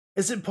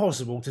Is it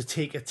possible to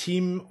take a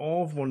team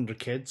of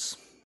Wonderkids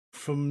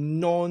from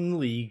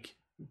non-league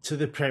to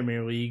the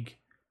Premier League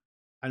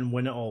and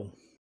win it all?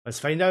 Let's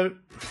find out.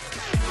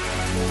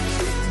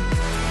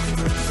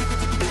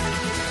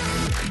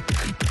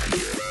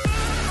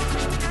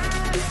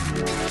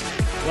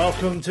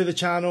 Welcome to the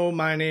channel.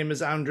 My name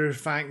is Andrew.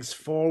 Thanks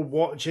for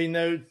watching.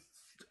 Now,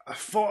 I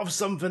thought of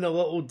something a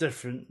little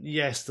different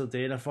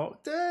yesterday and I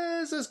thought,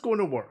 is this going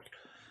to work?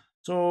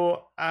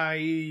 So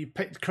I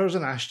picked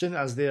Curzon Ashton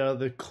as they are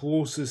the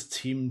closest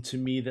team to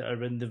me that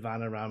are in the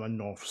Vanarama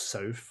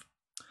North-South.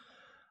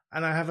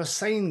 And I have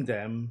assigned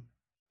them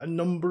a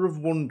number of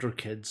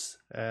Wonderkids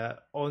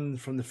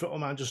from the Football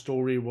Manager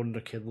Story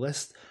Wonderkid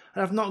list.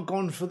 And I've not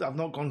gone for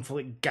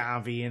like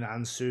Gavi and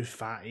Ansu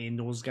Fati and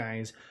those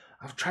guys.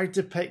 I've tried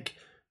to pick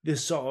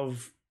this sort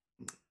of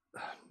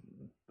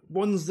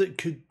ones that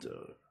could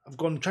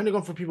trying to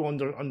go for people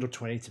under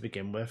 20 to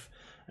begin with,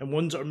 and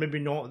ones that are maybe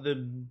not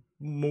the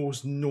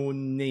most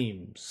known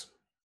names.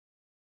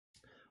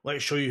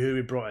 Let's show you who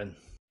we brought in.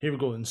 Here we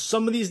go. And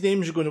some of these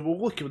names we're not going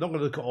to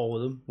look at all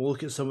of them. We'll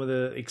look at some of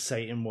the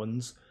exciting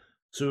ones.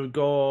 So we've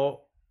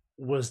got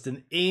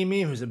Wisdom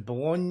Amy, who's at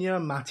Bologna,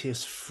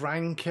 Matthias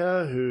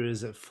Franca, who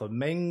is at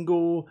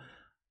Flamengo,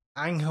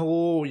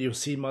 Angelo, you'll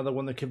see my other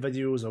Wonderkid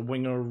videos, a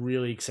winger,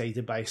 really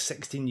excited by,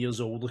 16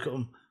 years old, look at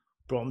him,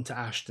 brought him to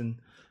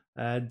Ashton.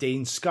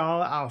 Dane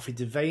Scarlett, Alfie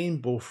Devine,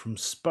 both from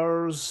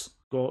Spurs.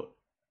 Got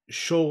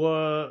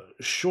Shola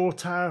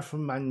Shortar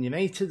from Man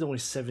United, only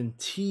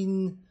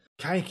 17.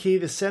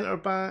 Kaike, the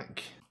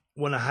centre-back.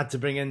 One I had to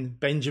bring in,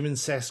 Benjamin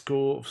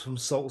Sesko from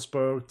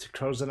Salzburg to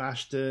Curzon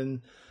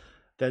Ashton.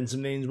 Then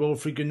some names,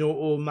 Wilfried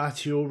Gnonto,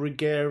 Matteo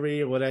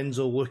Ruggeri,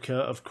 Lorenzo Luca,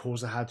 of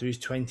course I had to, he's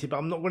 20, but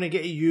I'm not going to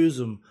get to use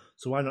him,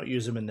 so why not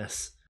use him in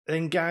this?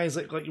 Then guys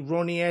like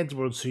Ronnie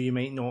Edwards, who you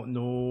might not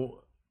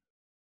know,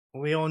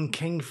 Leon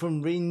King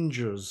from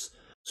Rangers.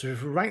 So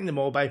if we're ranking them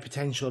all by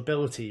potential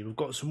ability, we've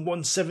got some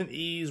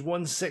 170s,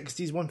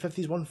 160s,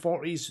 150s,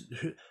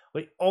 140s,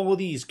 like all of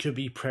these could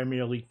be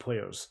Premier League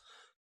players.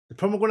 The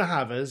problem we're going to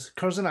have is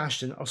Curzon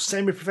Ashton are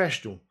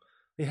semi-professional.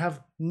 They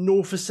have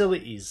no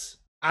facilities.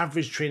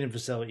 Average training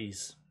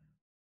facilities.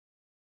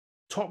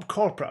 Top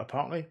corporate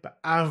apparently, but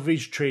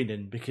average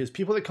training, because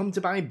people that come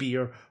to buy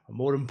beer are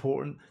more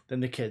important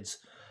than the kids.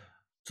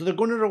 So they're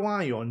going to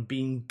rely on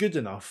being good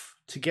enough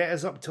to get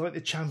us up to like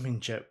the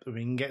championship.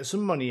 We can get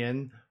some money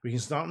in, we can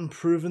start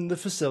improving the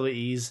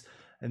facilities,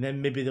 and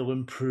then maybe they'll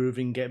improve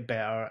and get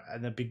better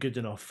and they'll be good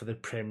enough for the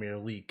Premier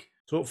League.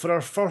 So for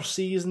our first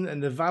season in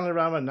the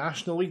Vanarama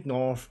National League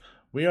North,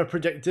 we are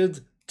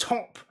predicted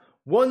top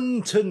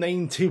 1 to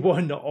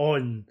 91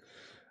 on.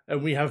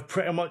 And we have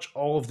pretty much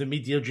all of the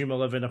media Dream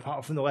 11,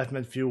 apart from the left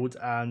midfield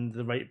and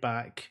the right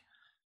back.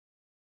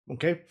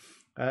 Okay.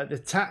 The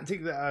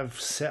tactic that I've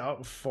set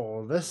up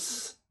for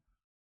this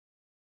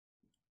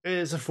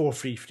is a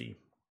 4-3-3.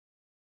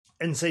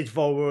 Inside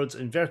forwards,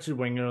 inverted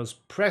wingers,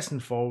 pressing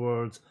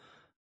forward,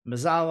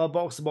 Mazzala,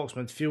 box-to-box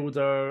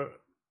midfielder.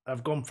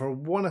 I've gone for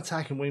one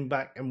attacking wing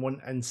back and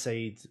one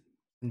inside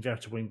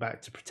inverted wing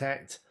back to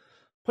protect.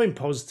 Playing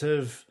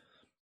positive.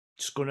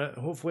 Just going to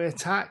hopefully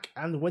attack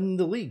and win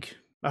the league.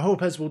 My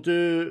hope is we'll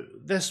do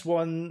this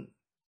one,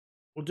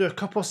 we'll do a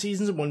couple of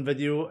seasons in one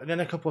video, and then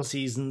a couple of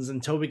seasons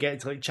until we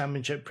get to like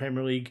Championship,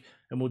 Premier League,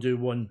 and we'll do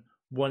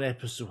one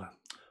episode,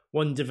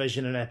 one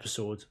division an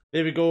episode.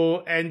 There we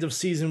go, end of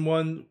season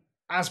 1.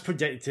 As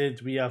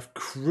predicted, we have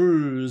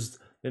cruised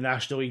the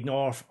National League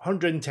North,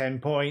 110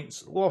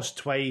 points, lost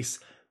twice.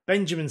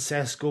 Benjamin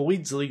Sesko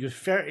leads the league with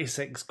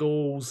 36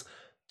 goals,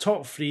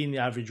 top 3 in the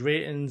average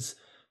ratings,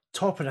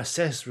 top in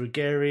assists,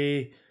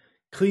 Ruggeri.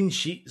 Clean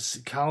sheets,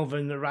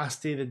 Calvin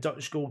Rasti, the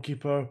Dutch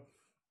goalkeeper,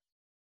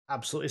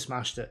 absolutely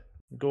smashed it.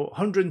 Got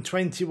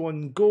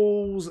 121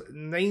 goals,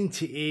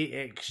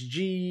 98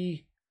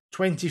 XG,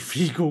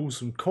 23 goals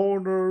from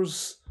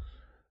corners,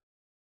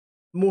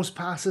 most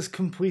passes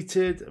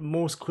completed,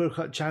 most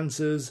clear-cut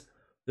chances.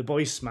 The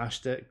boys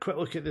smashed it. Quick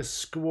look at the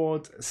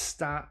squad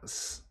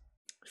stats.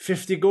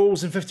 50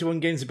 goals in 51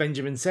 games of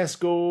Benjamin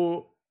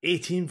Sesko,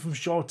 18 from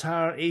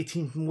Shortar,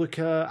 18 from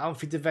Luca,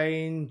 Alfie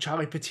Devine,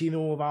 Charlie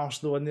Patino of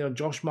Arsenal in there,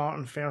 Josh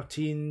Martin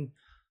 13,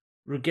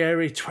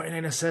 Ruggeri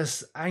 29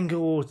 assists,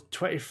 Angelo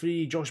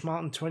 23, Josh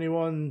Martin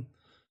 21.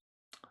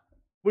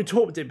 We'd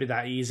hoped it'd be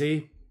that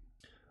easy.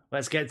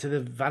 Let's get to the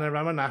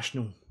Vanarama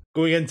National.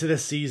 Going into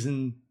this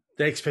season,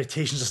 the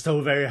expectations are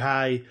still very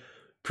high.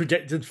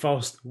 Predicted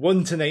first,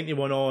 1 to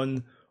 91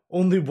 on,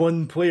 only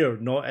one player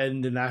not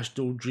in the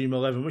National Dream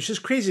 11, which is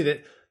crazy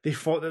that they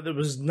thought that there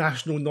was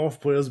National North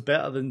players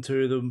better than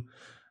 2 of them.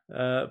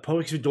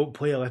 Probably because we don't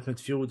play a left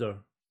midfielder.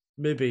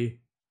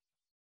 Maybe.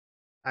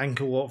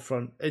 Ankle up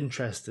front.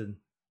 Interesting.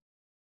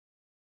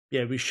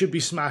 Yeah, we should be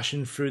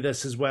smashing through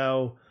this as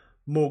well.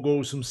 More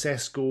goals from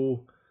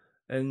Sesko.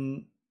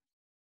 And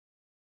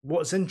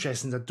what's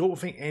interesting is I don't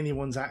think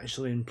anyone's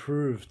actually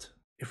improved.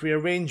 If we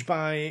arrange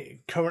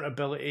by current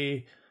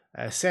ability,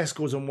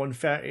 Sesko's on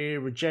 130,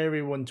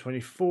 Ruggeri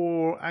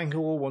 124,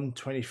 Angelo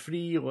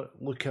 123,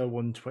 Luca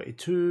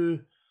 122.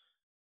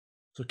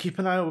 So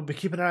we'll be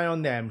keeping an eye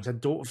on them, because I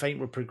don't think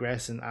we're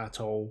progressing at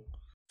all.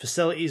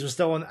 Facilities, we're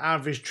still on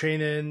average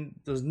training.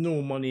 There's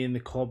no money in the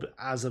club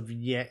as of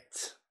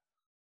yet.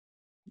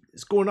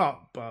 It's going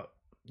up, but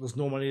there's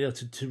no money there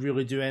to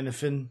really do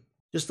anything.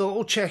 Just a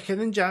little check-in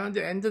at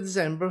the end of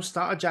December,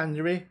 start of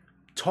January.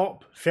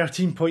 Top,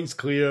 13 points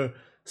clear.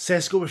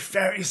 Sesko with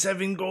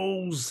 37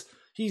 goals.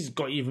 He's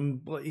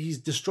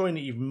destroying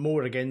it even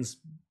more against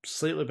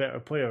slightly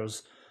better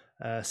players.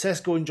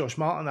 Sesko and Josh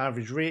Martin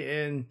average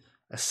rating.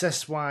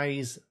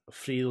 Assist-wise,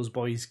 3 of those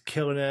boys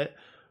killing it.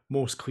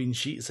 Most clean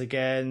sheets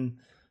again.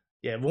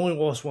 Yeah, we've only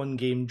lost 1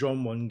 game,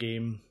 drawn 1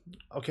 game.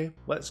 Okay,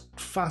 let's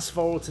fast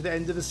forward to the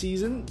end of the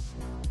season.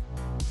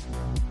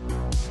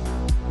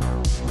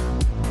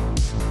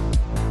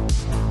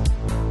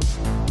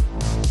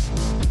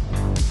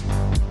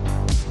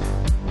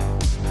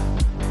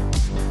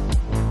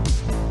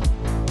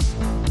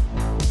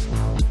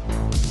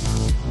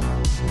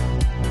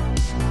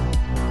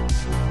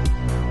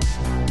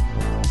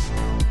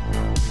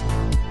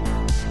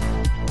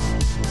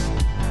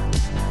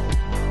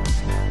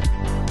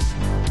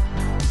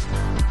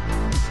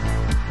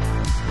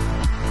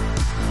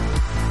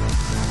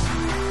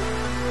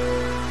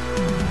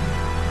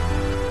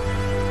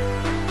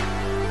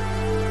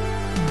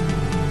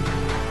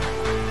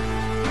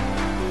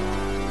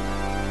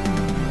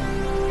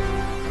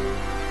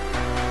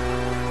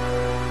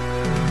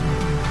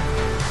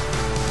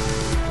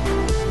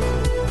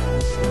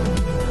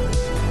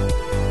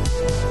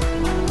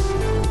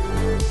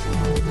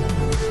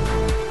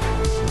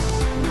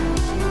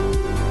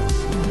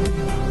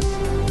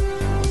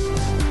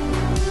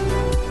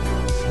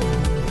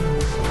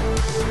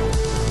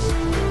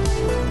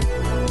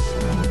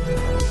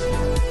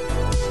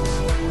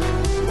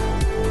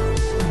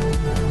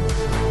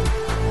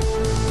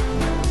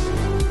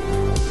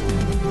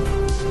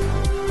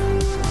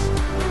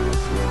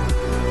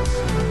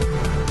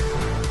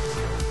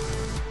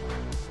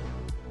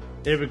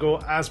 There we go,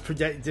 as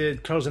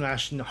predicted, Curzon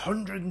Ashton,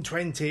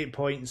 128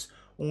 points,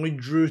 only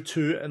drew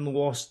 2 and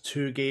lost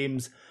 2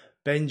 games.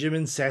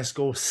 Benjamin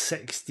Sesko,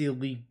 60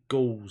 league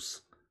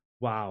goals.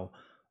 Wow.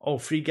 All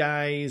 3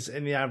 guys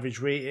in the average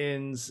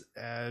ratings.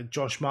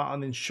 Josh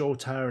Martin and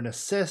Showtower in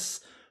assists.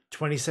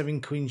 27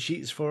 clean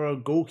sheets for our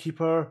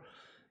goalkeeper.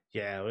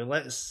 Yeah,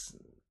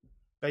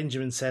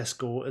 Benjamin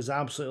Sesko is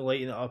absolutely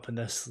lighting it up in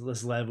this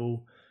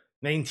level.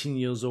 19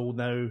 years old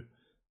now.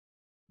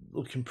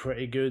 Looking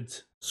pretty good.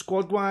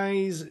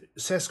 Squad-wise,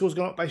 Sesko's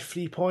gone up by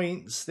 3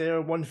 points. There,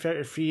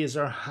 133 is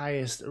our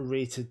highest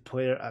rated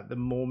player at the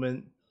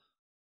moment.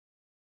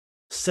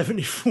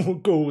 74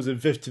 goals in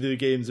 52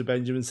 games of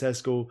Benjamin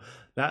Sesko.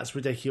 That's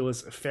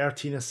ridiculous.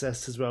 13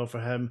 assists as well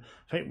for him.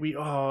 I think we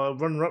are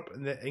runner-up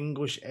in the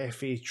English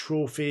FA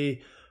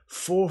Trophy.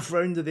 4th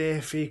round of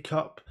the FA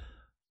Cup.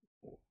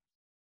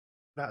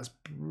 That's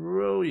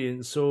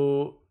brilliant.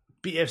 So,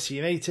 beat FC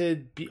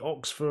United, beat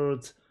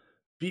Oxford,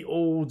 beat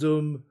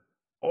Oldham,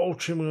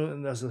 Altrincham,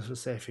 and there's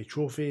this FA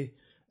Trophy,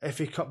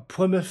 FA Cup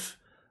Plymouth,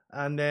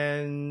 and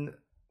then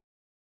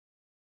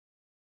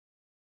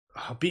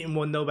beaten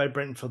 1-0 by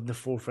Brentford in the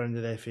 4th round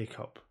of the FA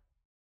Cup.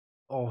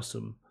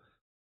 Awesome.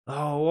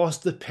 Oh,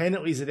 lost the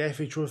penalties at the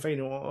FA Trophy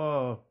final.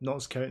 Oh,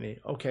 Notts County.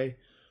 Okay.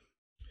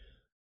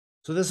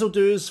 So this will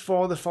do us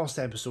for the first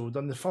episode.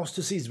 On the first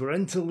 2 seasons, we're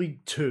into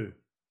League 2.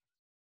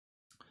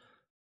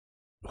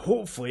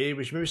 Hopefully,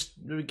 we should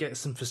maybe get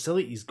some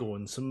facilities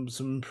going, some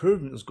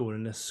improvements going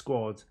in this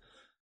squad.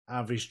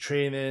 Average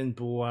training,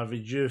 below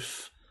average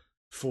youth,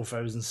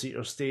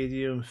 4,000-seater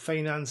stadium,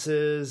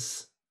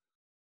 finances,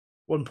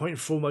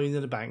 1.4 million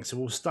in the bank. So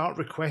we'll start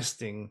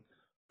requesting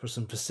for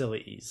some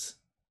facilities.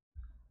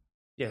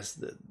 Yes,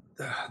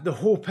 the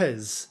hope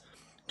is,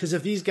 because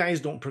if these guys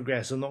don't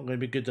progress, they're not going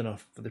to be good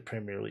enough for the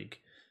Premier League.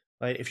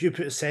 Like, if you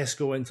put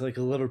Sesko into like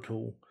a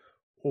Liverpool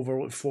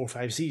over 4 or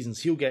 5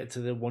 seasons, he'll get to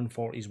the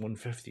 140s,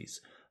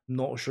 150s. I'm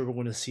not sure we're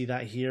going to see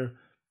that here,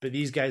 but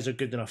these guys are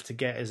good enough to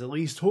get us at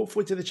least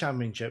hopefully to the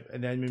Championship,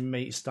 and then we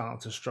might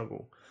start to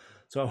struggle.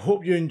 So I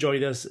hope you enjoy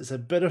this. It's a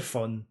bit of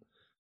fun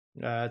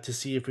to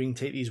see if we can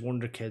take these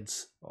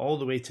Wonderkids all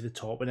the way to the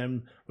top, and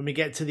then when we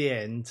get to the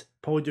end,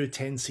 probably do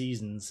 10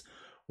 seasons,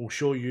 we'll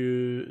show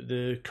you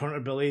the current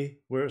ability,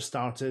 where it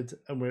started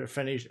and where it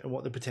finished, and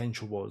what the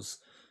potential was.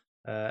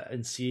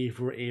 And see if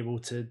we're able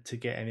to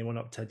get anyone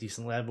up to a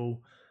decent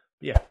level.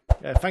 But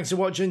yeah, thanks for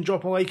watching.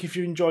 Drop a like if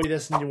you enjoy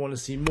this and you want to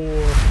see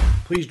more.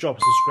 Please drop a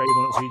subscribe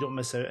on it so you don't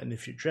miss out on the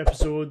future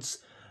episodes.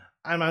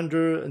 I'm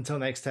Andrew. Until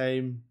next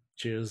time,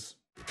 cheers.